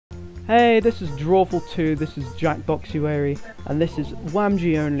Hey, this is Drawful 2, this is Jackboxuary, and this is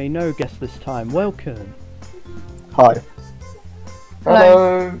Whamgy only, no guest this time. Welcome. Hi.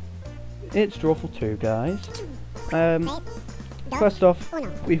 Hello. It's Drawful 2, guys. First off,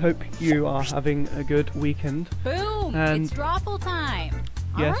 we hope you are having a good weekend. Boom! And it's Drawful time!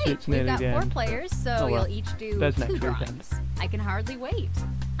 Yes, Alright, it's nearly we've got the 4 end. players, so Oh, well. we'll each do There's 2 next weekend. drawings. I can hardly wait.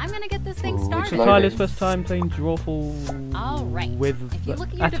 I'm gonna get this thing Ooh, started. So Loading. Tyler's first time playing Drawful Alright, with if you look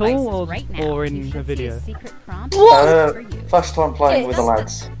at your at devices all, right now, or you in should a see video? a secret prompt Uh, for you. First time playing with the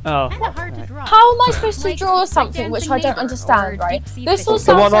lads. Oh. Kinda hard to draw. How am I supposed to Like draw something which I don't breakdancing understand, neighbor or right? deep-sea This all fish.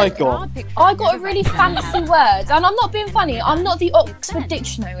 The one sounds I like got. I got a really fancy word, and I'm not being funny. I'm not the Oxford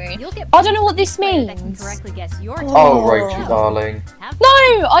Dictionary. You'll get I don't know what this player that can means. correctly guess your Oh, Oh. Rachel, darling.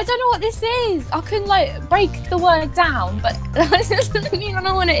 No, I don't know what this is. I couldn't like break the word down, but I don't even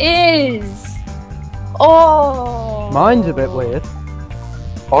know what it is. Oh. Mine's a bit weird.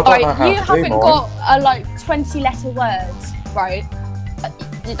 I don't know Alright, how you to do haven't mine. got a like 20-letter word, right?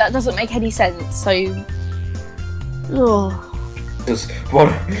 That doesn't make any sense. So. Ugh. Just one,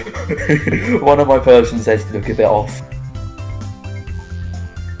 one of my person's heads look a bit off.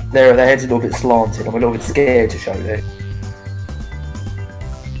 Their head's a little bit slanted. I'm a little bit scared to show this.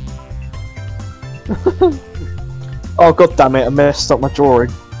 Oh god damn it, I messed up my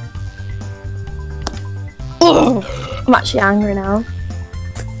drawing. I'm actually angry now.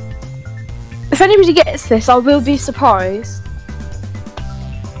 If anybody gets this, I will be surprised.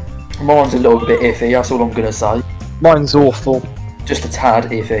 Mine's a little bit iffy, that's all I'm gonna say. Mine's awful. Just a tad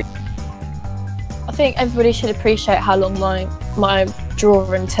iffy. I think everybody should appreciate how long my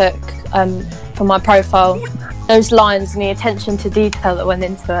drawing took for my profile. Those lines and the attention to detail that went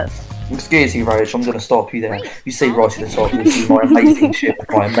into it. Excuse you, Rach, I'm gonna stop you there. You see right at the top, you see my amazing shit,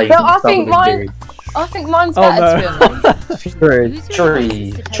 my amazing But I stuff think I've been mine. I think mine's Oh, better no. to be honest. True. Use your Tree.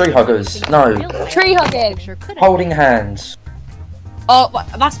 devices to Tree type huggers. something No. real quick. Tree hugging. Picture could have Holding hands. Oh,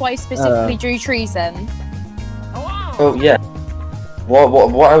 that's why you specifically drew trees then. Oh yeah.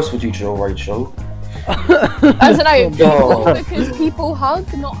 What else would you draw, Rachel? I don't know. Oh. Because people hug,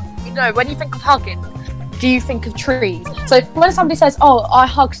 not when you think of hugging, do you think of trees? So when somebody says, "Oh, I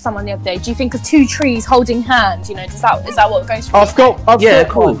hugged someone the other day," do you think of 2 trees holding hands? You know, is that what goes through? I've got Yeah,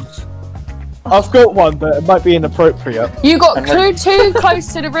 one. cool. I've got one, but it might be inappropriate. You got And then- too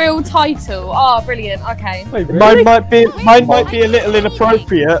close to the real title. Oh, brilliant. Okay. Wait, Mine might be a little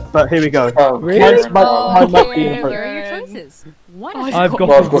inappropriate, but here we go. Oh, Really? Mine's, Karen. mine might be yeah. inappropriate. Here are your choices. What I've I've got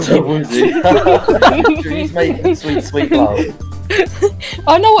Well, I've got a woozy. Trees making sweet, sweet love.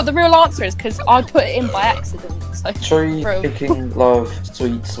 I know what the real answer is because I put it in by accident. So. Tree Bro. picking love,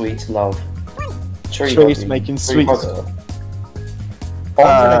 sweet, sweet love. Tree Trees hugging, making tree sweet- hugger. I'm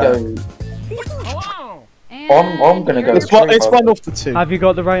gonna go. I'm gonna go. It's one off the 2. Have you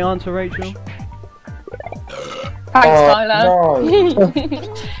got the right answer, Rachel? Thanks, Tyler.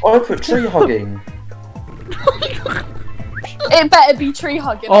 No. I put tree hugging. It better be tree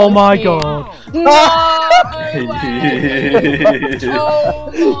hugging. Oh my honestly. god. No way.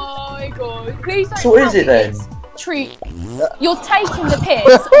 Oh my god. Please don't So what is tell it me then? it's Tree. You're taking the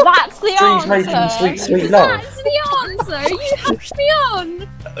piss. That's the Trees answer. making sweet, sweet love. That's the answer. You have me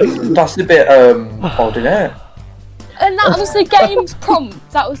on. That's a bit odd, isn't it? And that was the game's prompt.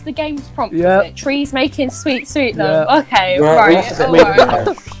 That was the game's prompt. Yeah. Wasn't it? Trees making sweet, sweet love. Yeah. Okay, Well, right. that's a bit Alright.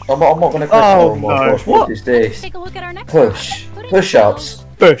 weird now. I'm not gonna click. Oh, Oh my no. gosh, what is this? Take a look at our next Push. one. Put it Push-ups.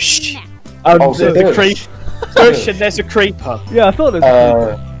 Bush. now. And so the bush. creep. Bush, and there's a creeper. Yeah, I thought it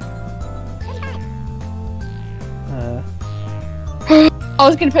was I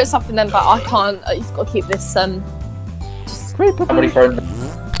was going to put something then, but I can't. You've got to keep this. creeper. Somebody thrown.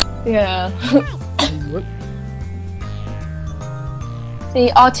 Yeah. The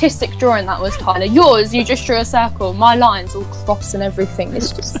artistic drawing that was, Tyler. Yours, you just drew a circle. My lines all cross and everything.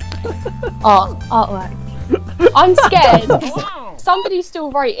 It's just artwork. I'm scared. Somebody's still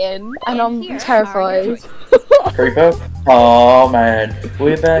writing, and I'm terrified. Creeper. Oh man,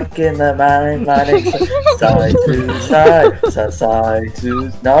 we're back in the mine, side to side, side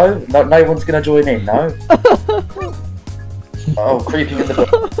to. No one's gonna join in. No. Oh, creeping in the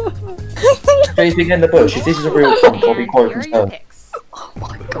bush. Creeping in the bush. If this is a real prompt, I'll be quite Here are your concerned. picks. Oh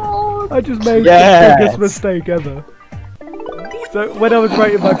my god. I just made Yes. the biggest mistake ever. So when I was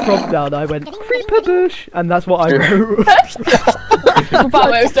writing my prompt down, I went creeper bush, and that's what I wrote.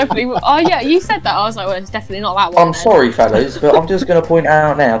 But it was definitely. Oh yeah, you said that. I was like, well, it's definitely not that one. I'm sorry, fellas, but I'm just going to point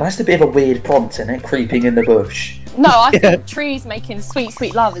out now, that's a bit of a weird prompt, isn't it? Creeping in the bush. No, I think trees making sweet,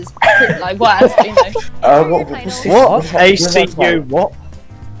 sweet love is pretty, like worse. You know. What's this? What? What's that? ACU, what?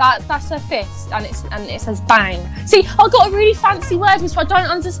 That's a fist, and it says bang. See, I got a really fancy word, which I don't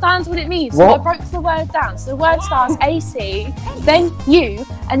understand what it means. So I What? broke the word down. So the word starts AC, then U,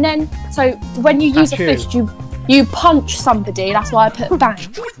 and then so when you use a fist, you punch somebody. That's why I put bang.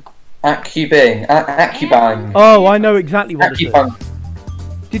 Acubang. Oh, I know exactly what this is. Acupunk.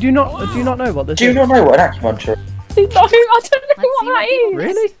 Do you not know what this Do you is? not know what an acupuncture is? No, I don't know what that is.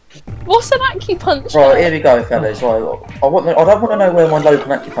 Really? What's an acupuncture? Right, here we go, fellas. Right, I don't want to know where my local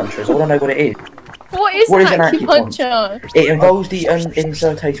acupuncture is. I want to know what it is. What is What an is an acupuncture? It involves the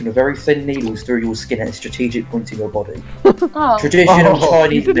insertion of very thin needles through your skin at strategic points in your body. Oh. Traditional You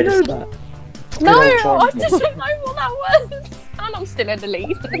Chinese didn't know medicine. that? No, Good old I Chinese didn't know what that was. And I'm still in the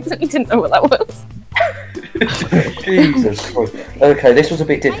lead. I didn't know what that was. Jesus Christ. Okay, this was a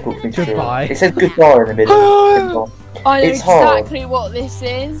bit difficult for me to Goodbye. draw. It says goodbye in the middle. I know It's hard. exactly what this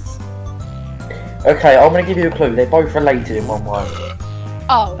is. Okay, I'm going to give you a clue. They're both related in one way.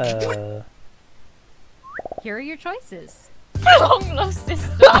 Oh, Here are your choices. long lost sister.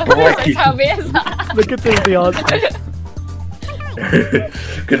 Don't tell me it's that. Look at the answer.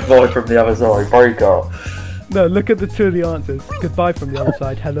 Goodbye from the other side. Break up. No, look at the two of the answers. Goodbye from the other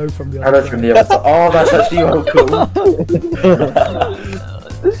side. Hello from the other Hello side. from the other side. Oh, that's actually well cool.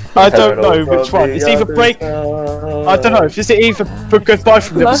 I don't know which one. It's either break. I don't know. Is it either goodbye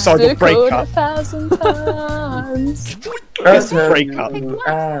from the other Must side or have break called up? 1,000 times. That's break up.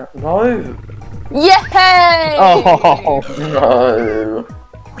 No. Yay! Oh, No.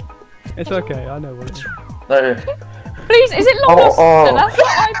 It's okay. I know what it is. No. Please, is it long lost Oh. sister? That's what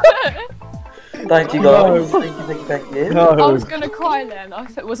I put. Thank you, guys. Thank you. I no. was gonna cry then. I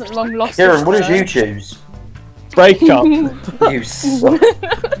thought it wasn't long lost Kieran, what did sister. you choose? Break up. You suck.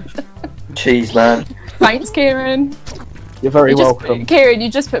 Cheese, man. Thanks, Kieran. You're very welcome. Kieran, you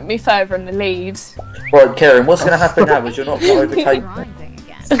just put me further in the lead. Right, Kieran, what's going to happen now is you're not going to overtake me. Drawing thing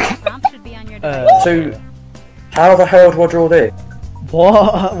again. The prompt should be on your device. So, how the hell do I draw this?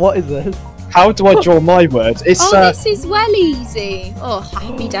 What? What is this? How do I draw my word? It's Oh, this is well easy. Oh,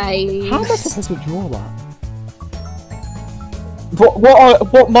 happy days. How am I supposed to draw that?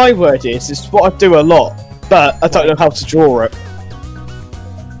 what my word is what I do a lot, but I don't know how to draw it.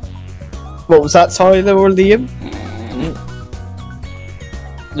 What was that, Tyler or Liam?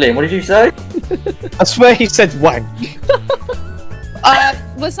 Liam, what did you say? I swear he said wank.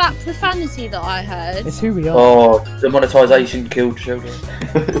 Was that profanity that I heard? It's who we are. Oh, the monetisation killed children.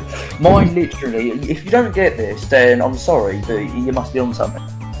 Mine literally, if you don't get this, then I'm sorry, but you must be on something.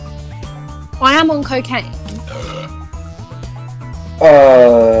 I am on cocaine.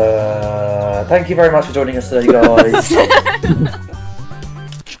 Thank you very much for joining us today, guys.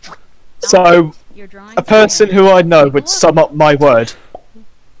 So, Your drawing a person who I know would sum up my word.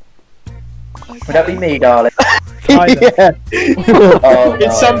 Would that be me, darling? Tyler. Yeah. Oh,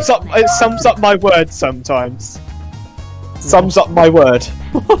 It sums up my word sometimes. Sums up my word.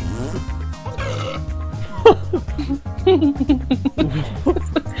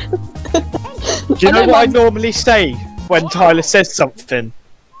 Do you know what I normally say when Tyler says something?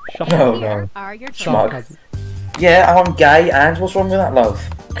 No, no. are your Schmuck. choices. Yeah, I'm gay, and what's wrong with that, love?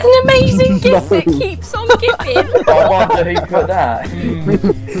 An amazing gift that keeps on giving. I wonder who put that.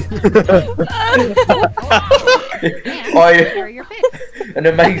 Here are your picks. An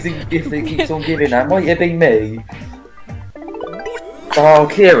amazing gift that keeps on giving. That might it be me? Oh,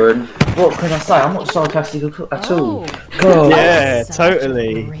 Kieran, what can I say? I'm not sarcastic at all. God. Yeah,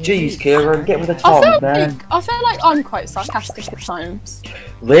 totally. Jeez, Kieran, get with the I times, man. feel like I'm quite sarcastic at times.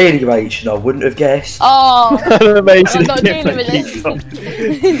 Really, Rachel, I wouldn't have guessed. Oh, An amazing I'm not gift dealing with that this. keeps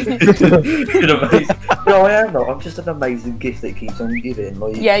on- An amazing... No, I am not. I'm just an amazing gift that keeps on giving.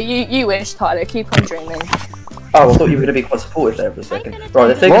 Like... Yeah, you wish, Tyler. Keep on dreaming. Oh, I thought you were going to be quite supportive there for a second. Right,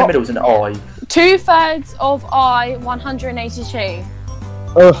 the thing in the middle is an I. 2/3 of I, 182.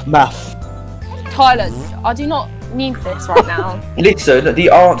 Ugh, math. Tyler, I do not need this right now. Listen, the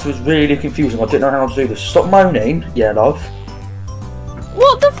answer was really confusing. I didn't know how to do this. Stop moaning. Yeah, love.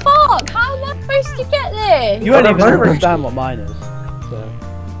 What the fuck? How am I supposed to get this? You don't I even don't know. understand what mine is. So.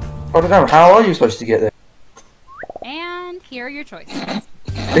 I don't know. How are you supposed to get there? And here are your choices.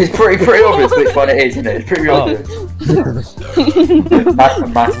 It's pretty obvious which one it is, isn't it? It's pretty obvious.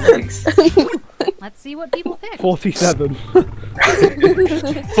 Mathematics. Let's see what people pick. 47.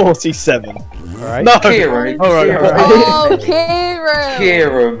 47. Alright. No! Kieran. Alright, Kieran. Oh, Kieran!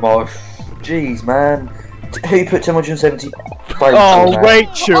 Kieran, my... Jeez, man. Who put 270? Oh, I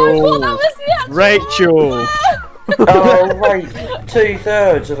Rachel! thought that was the actual Rachel! answer. Oh wait,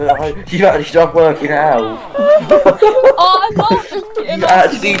 2/3 of it. You actually tried working it out. Oh, I'm laughing. You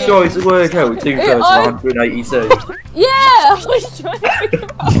actually tried to work out 2/3 of 182. Yeah, I was trying to figure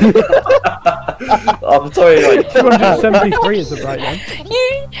out. I'm sorry, like 273 is the right one.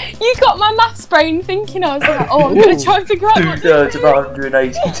 You got my maths brain thinking. I was like, oh, I'm gonna try and figure out. 2/3 of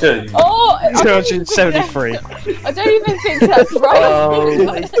 182. Oh, 273. I don't even think that's right.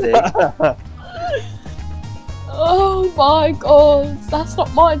 Oh, is it? Oh my god, that's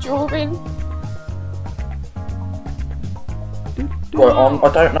not my drawing. Well, I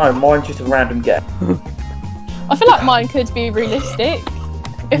don't know. Mine's just a random guess. I feel like mine could be realistic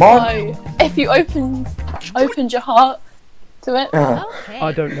if you opened your heart to it. Okay.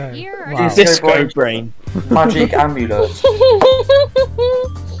 I don't know. Here are Wow. Disco brain. Magic amulet.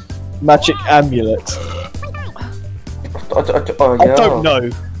 Magic amulet. Oh, I yeah. don't know.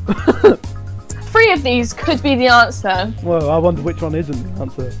 3 of these could be the answer. Well, I wonder which one isn't the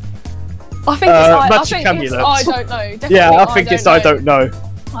answer. I think it's magic it's amulet. I don't know. Definitely Yeah, I think it's I don't know.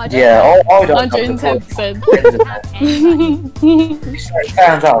 I don't Yeah, know. I don't know. 110%. It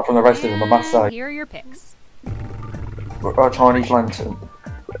stands out from the rest of them, I must say. Here are your picks. A Chinese lantern.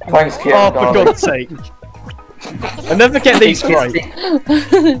 Thanks, Oh, Kieran. for God's sake. I never get these right.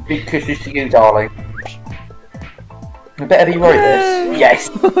 Big kisses to you, darling. I bet if he wrote this. Yes!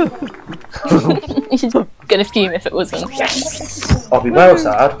 He's gonna fume if it wasn't. I'll be well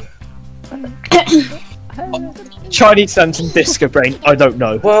sad. Chinese lantern, disco brain, I don't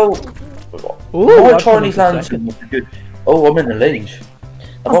know. Well, Ooh, my I've come Chinese in for a lantern second. would be good. Oh, I'm in the lead. Have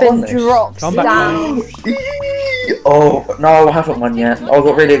I I've won been this? dropped Come back. down. Oh, no, I haven't won yet. I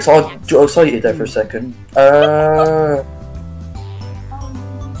got really excited there for a second.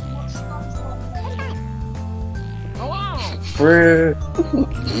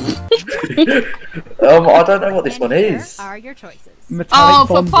 I don't know what this one Here is. are your choices. Oh, Metallic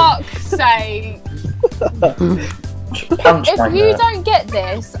for bonding. fuck's sake. Punch If man you there. don't get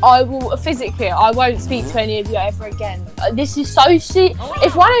this, I will physically, I won't speak to any of you ever again. This is so shit.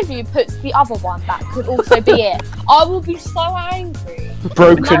 If one of you puts the other one, that could also be it. I will be so angry.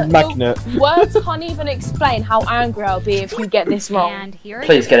 Broken No, magnet. Words can't even explain how angry I'll be if you get this wrong. And here are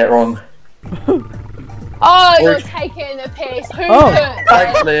Please your get it wrong. Oh, you're taking the piss. Who Oh. put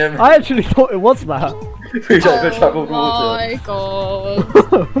Thanks, this? Liam. I actually thought it was that. Who's over troubled Oh water? my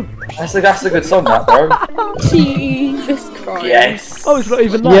god. That's a good song, that, bro. Jesus Christ. Yes. Oh, it's not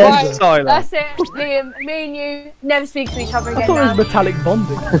even that. Yes, is it? Tyler. That's it, Liam. Me and you never speak to each other I again thought it now. was metallic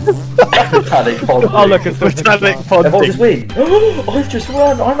bonding. Metallic bonding. Oh, look, it's Metallic Have I bonding. just win? I've just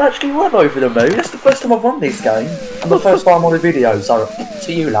won. I'm actually won over the moon. That's the first time I've won this game. And the first time on a video, so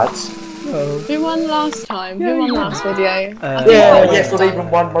to you lads. Oh. Who won last time? Who won last video? Uh, Yeah. Yes, not even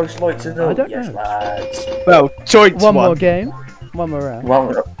one most liked to know. I don't Yes, know. lads. Well, joint One more one. game. One more round. One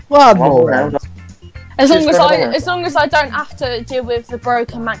One more more. round. As long Just as for I, another. as long as I don't have to deal with the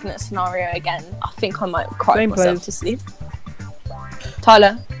broken magnet scenario again, I think I might cry Same myself place. to sleep.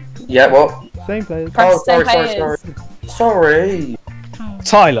 Tyler, Yeah, what? Same players. press Oh, sorry, same sorry, players. Sorry.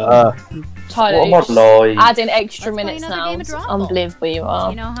 Tyler. Tyler, What am you're I just lying? adding extra Let's play minutes another now. game of It's Drawful. unbelievable you are.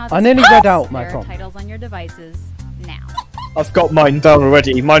 You know how I this nearly works. read out my There are prompt. titles on your devices now. I've got mine done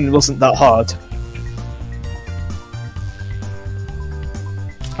already. Mine wasn't that hard.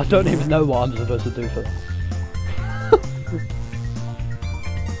 I don't even know what I'm supposed to do for that.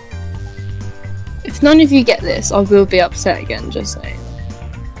 If none of you get this, I will be upset again, just saying.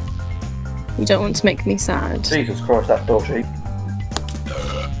 You don't want to make me sad. Jesus Christ, that dodgy.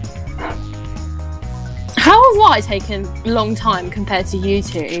 How have I taken a long time compared to you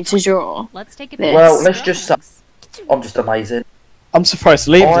two to draw? Let's take a Yes. peek. Well, at let's your just drawings. I'm just amazing. I'm surprised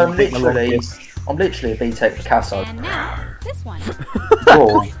Liam I'm didn't pick the literally, longest. I'm literally a BTEC Picasso. And now, this one.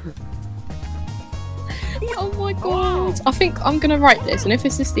 Draw. Oh my god. I think I'm gonna write this, and if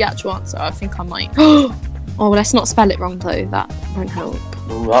this is the actual answer, I think I might. Oh, well, let's not spell it wrong though, that won't help.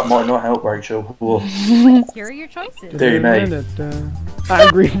 Ooh, that might not help, Rachel. Ooh. Here are your choices. Do me.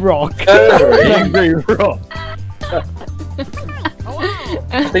 Angry rock. Angry rock.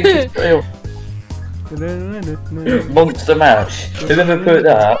 I think it's real. Monster Mash. Whoever put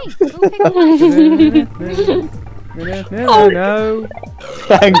that? Hey, go pick one. No.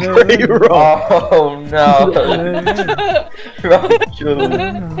 Angry rock. Oh no. Rachel.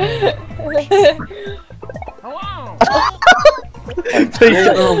 Please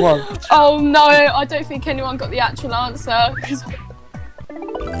get the wrong one. Oh no, I don't think anyone got the actual answer.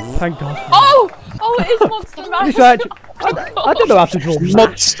 Thank God. Oh! Oh, it is Monster Mash! This actually, I don't know how to draw maps.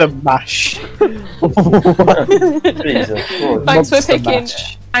 Monster mash. Jesus Christ. Thanks for Monster picking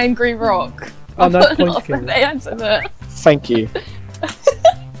mash. Angry Rock. Oh, no put point off to the answer there. Thank you.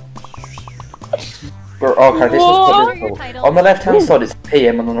 Okay, this What? is cool. On the left hand side it's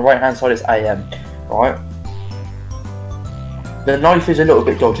PM and on the right hand side it's AM. Right? The knife is a little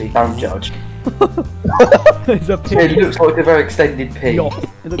bit dodgy, don't judge. It's a It pig. looks like a very extended P. Yop.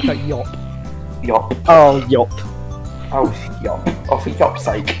 It looks like yop. Yop. Oh, yop. Oh, yop. Oh, for yop's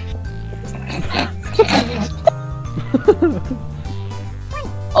sake.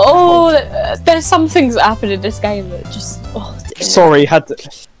 Oh, there's some things that happen in this game that just. Oh, dear. Sorry,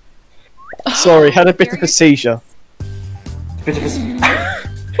 had a bit of a seizure. Bit of a...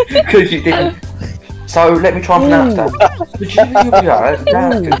 Because you didn't... So, let me try and pronounce that.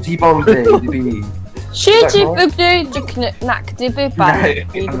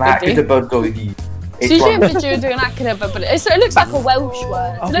 So it looks like a Welsh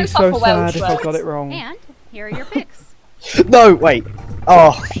word. I'll It be looks so like a sad Welsh if I got word. it wrong. And here are your picks. No, wait.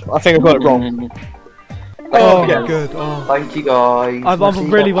 Oh, I think I got it wrong. Oh, yeah. good. Oh. Thank you guys. I've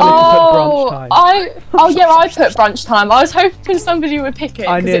really wanted to put brunch time. I put brunch time. I was hoping somebody would pick it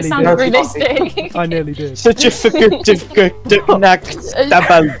I because it nearly sounded did. realistic. I nearly did. Such a good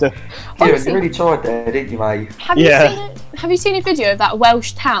dabalda. Yeah, you really tried there, didn't you, mate? Have Yeah. you seen a video of that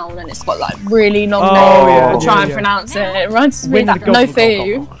Welsh town and it's got like really long Oh, names? yeah, I'll try yeah, and yeah. pronounce it. It reminds me of Wind that. go, No go, fear go,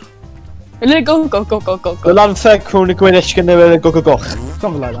 you. A little go. The Lanfeg Krona Gwynnish can go go.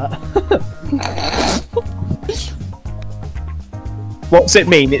 Something like that. What's it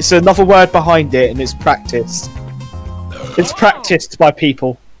mean? It's another word behind it and it's practiced. It's practiced by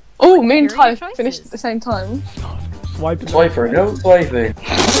people. Oh, me and Here are your Ty choices. finished at the same time. Swipe. Swiping, no swiping.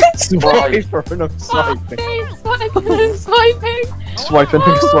 Swiping, no swiping. Swiping. Swiping, Oh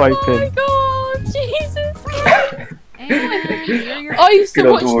my swiping. god, Jesus. And here are your I used to Good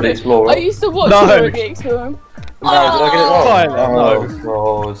old watch Dora the it. Explorer. I used to watch No. Dora the Explorer. No, did I get it wrong? Tyler,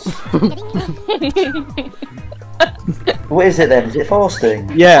 Oh, what is it then? Is it fasting?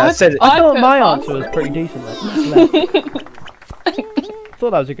 Yeah, I said it. I thought put my fast. answer was pretty decent.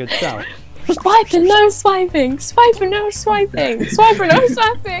 Thought that was a good shout. Swiping, no swiping. Swiping, no swiping. Swiping, no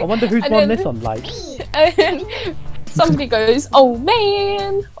swiping. I wonder who's And won then- this on like. And somebody goes, oh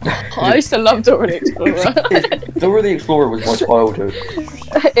man. I used to love Dora the Explorer. Dora the Explorer was my childhood.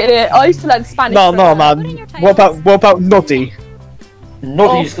 I used to learn Spanish. No, from no, her. man. What about Noddy?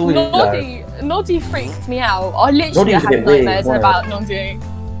 Noddy still in there. Noddy freaked me out. I literally Noddy's a had bit weird, nightmares wasn't it? about Noddy.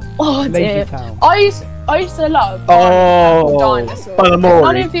 Oh Lazy dear. Town. I used to love Oh, Barney the Purple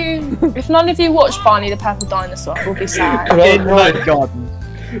Dinosaur. Balamori. If none of you watch Barney the Purple Dinosaur, we'll be sad. In the night garden.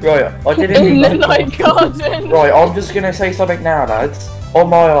 Right, I didn't In the even night garden. Right, I'm just gonna say something now, lads. On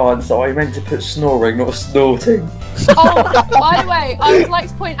my answer, I meant to put snoring, not snorting. Oh, by the way, I would like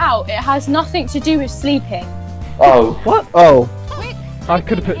to point out it has nothing to do with sleeping. Oh, What? Oh, quick. I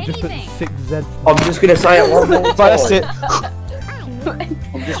could have type put in just put anything. 6 Z. I'm just gonna say it one more time. that's it.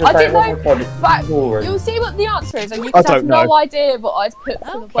 I'm just I gonna say it didn't one more time. It's But snoring. you'll see what the answer is, and you I have don't no know. idea what I'd put for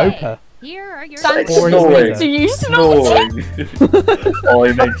the Okay. word. Opa. Here are your Thanks It's Boring snoring. to you, Snorting.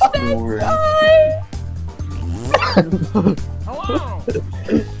 Snoring. I meant snoring.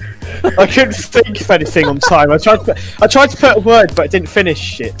 I couldn't think of anything on time. I tried to put a word, but it didn't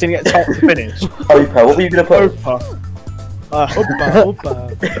finish. It didn't get a chance to finish. Opa, what were you gonna put? Opa. Opa.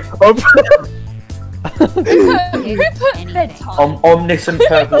 Opa. Who put bedtime? Omniscient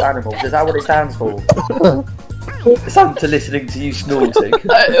purple animals. Is that what it stands for? It's something to listening to you snorting.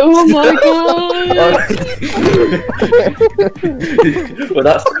 Oh my god! well,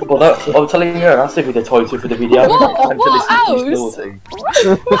 that's. I'm telling you, that's the title for the video. What Something to listen to you else? snorting.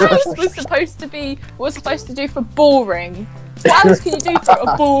 What else was supposed to do for boring? What else can you do for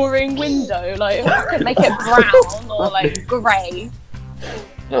a boring window? Like, make it brown or like grey.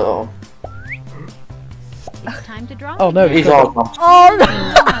 Oh, It's time to draw. Oh no. he's it's awesome. You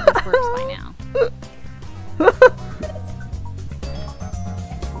know how this works by now.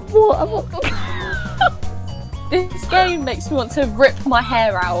 This game makes me want to rip my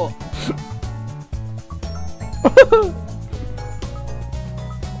hair out.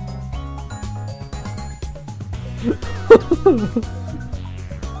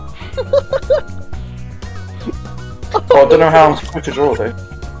 Oh, I don't know how I'm supposed to draw though.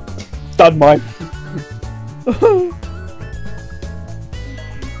 Done, Mike.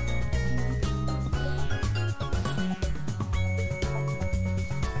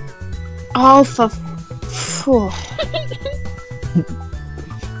 Oh, for. Phew.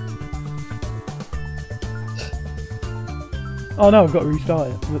 Oh no, I've got to restart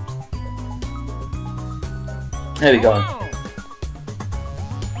it. Whoops. There we go.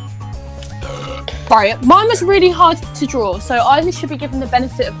 Right, mine was really hard to draw, so I should be given the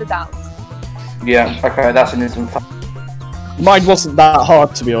benefit of the doubt. Yeah, okay, that's an instant fact. Mine wasn't that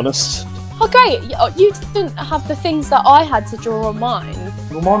hard, to be honest. Okay, you didn't have the things that I had to draw on mine.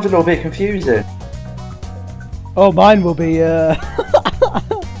 Well, mine's a little bit confusing. Oh, mine will be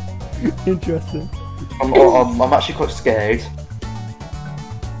interesting. I'm actually quite scared.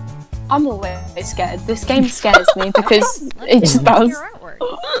 I'm always scared. This game scares me because it just does. Your artwork.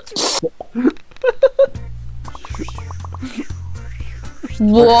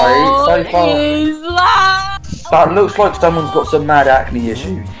 What so far- is that? That looks like someone's got some mad acne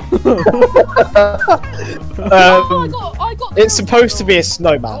issues. I got. It's supposed to be a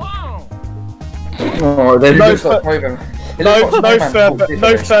snowman. Oh, then it No looks like fur- program.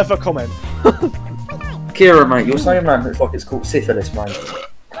 No further comment. Kira, mate, your snowman looks like it's called syphilis, mate.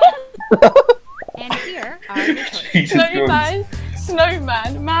 And here are your choices. Jesus Christ.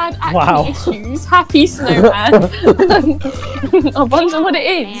 Snowman, mad acne Wow. issues, happy snowman. I wonder what it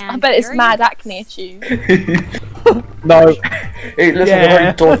is. I bet it's mad acne issues. No. It looks like a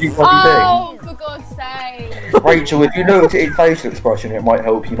very dodgy fucking Oh, for God's sake. thing. Rachel, if you looked at his facial expression, it might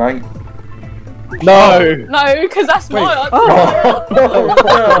help you, mate. No. No, because that's my answer. Oh,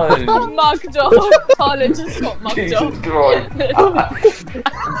 no. Mugged off. Tyler just got mugged Jesus off. Christ.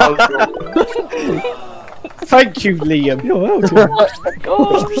 Oh, God. Thank you, Liam. You're welcome.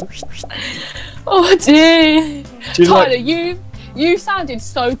 Oh dear. Do you Tyler, like- you sounded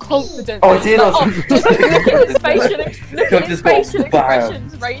so confident. Oh, I did. Just look at his facial, look at his Just got facial bam.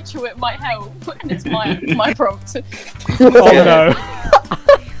 expressions, Rachel. It might help. And it's my prompt. Oh no.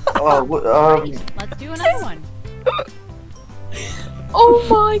 Oh, what, Let's do another one. Oh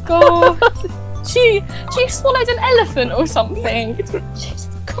my god. She swallowed an elephant or something. Jesus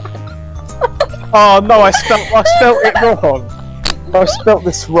Christ. Oh no, I spelt it wrong. I spelt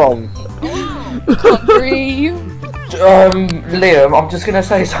this wrong. Can't breathe. Liam, I'm just gonna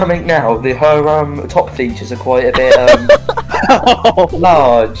say something now. Her top features are quite a bit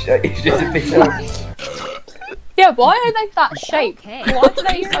large. It's just a bit. Yeah, why are they that shape? Okay. Why are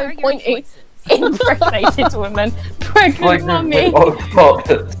they Here so are your pointy? choices. Impregnated woman, pregnant mummy, Oh, God.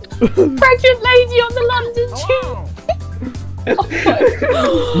 pregnant lady on the London Tube.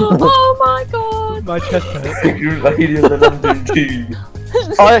 Oh my god. My chest hurts. You lady on the London Tube.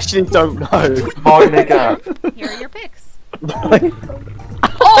 I actually don't know. Minor gap. Here are your picks.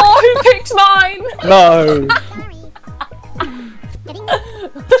 Oh, who picked mine? No.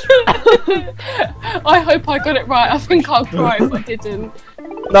 I hope I got it right. I think I'll cry if I didn't.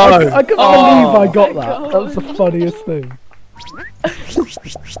 No. I can't Oh, believe I got my that. God. That was the funniest thing.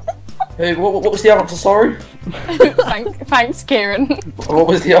 Hey, what was the answer, sorry? Thanks, Kieran. What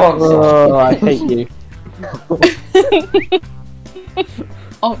was the answer? Oh, I hate you.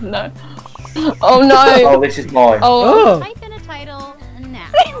 Oh no. Oh no. Oh, this is mine. Oh. Oh, Type in a title now.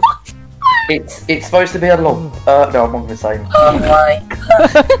 It's supposed to be a long. No, I'm not gonna say. Oh my god.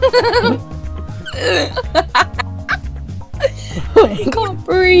 I can't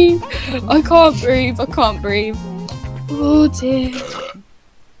breathe. I can't breathe. I can't breathe. Oh dear.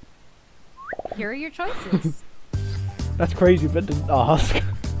 Here are your choices. that's crazy, but didn't ask.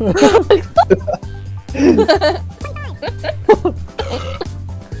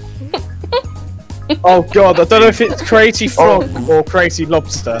 Oh god, I don't know if it's crazy frog or crazy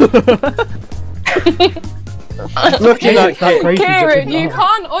lobster. Looking Yeah, at it's that crazy. but Kieran, didn't you ask.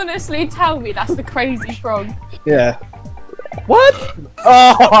 can't honestly tell me that's the crazy frog. yeah. What?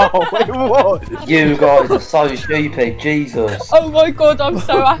 Oh, wait, what? You guys are so stupid, Jesus. Oh my god, I'm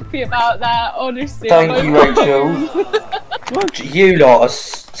so happy about that, honestly. Thank you, Rachel. You lot are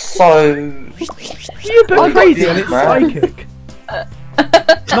so. You're a bit I crazy got and you, it's man. psychic.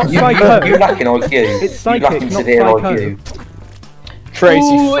 Not You psycho. lack in IQ. It's You lack psychic, in not severe psycho. IQ. Crazy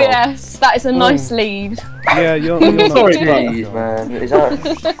Oh frog. yes, that is a nice lead. Yeah, you're not Sorry, Jeez, man. Is that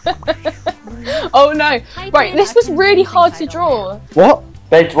Oh no. Type Right, in this was a really confusing hard to title. draw. What?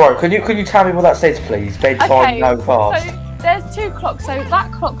 bed? Right? Can you tell me what that says, please? Bedtime, Okay, no fast. so there's 2 clocks, so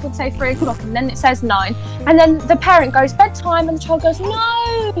that clock would say 3 o'clock and then it says 9. And then the parent goes bedtime and the child goes no!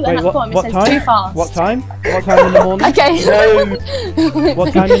 And Wait, at the bottom it what says time? too fast. What time? What time in the morning? Okay. No.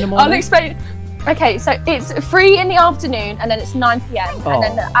 What time in the morning? I'll explain. Okay, so it's 3 in the afternoon and then it's 9 PM. Oh. And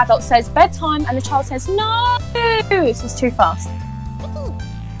then the adult says bedtime and the child says no! It's just too fast.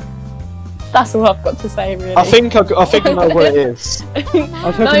 That's all I've got to say, really. I think I know what it is. I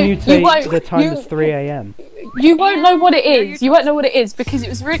was hoping No, you'd you say won't- the time you- is 3 AM. You won't know what it is. You won't know what it is because it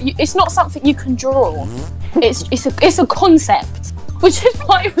was really. It's not something you can draw. It's a concept, which is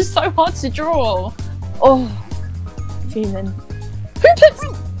why it was so hard to draw. Oh, fuming. Who puts?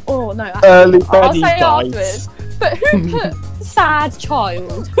 Oh no. Early I'll Benny say dies. afterwards. But who put sad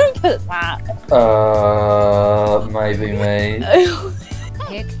child. Who put that? Maybe me.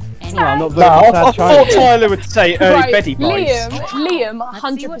 Pick any. No, I'm not No, voting I for sad thought child. Tyler would say early Right, beddy vibes. Liam, Let's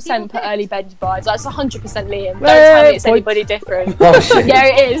see what 100% people put early beddy vibes. That's 100% Liam. Don't Hey, tell me it's point. anybody different. Oh shit. Yeah,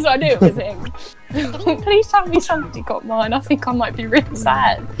 it is. I knew it was him. Please tell me somebody got mine. I think I might be really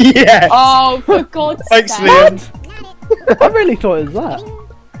sad. Yeah. Oh, for God's Thanks, sake. Liam. I really thought it was that.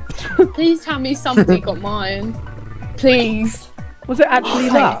 Please tell me somebody got mine. Please. Was it actually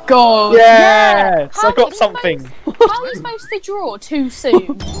that? Thank God. Yes, I How got are you something. How are you supposed to draw too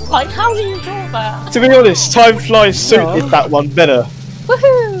soon? Like, how do you draw that? To be honest, time flies suited No. that one better.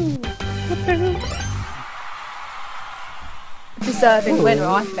 Woohoo! Deserving winner,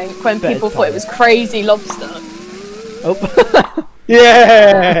 I think, when Bet people it's thought it was Crazy Lobster. Oh.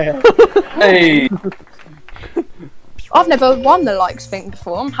 Yeah. Hey. I've never won the likes thing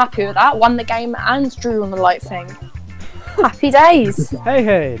before. I'm happy with that. Won the game and drew on the like thing. Happy days.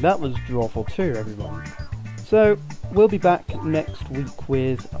 Hey, that was Drawful 2, everyone. So, we'll be back next week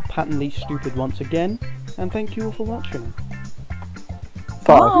with Patently Stupid once again, and thank you all for watching.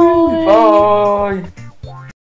 Bye. Bye.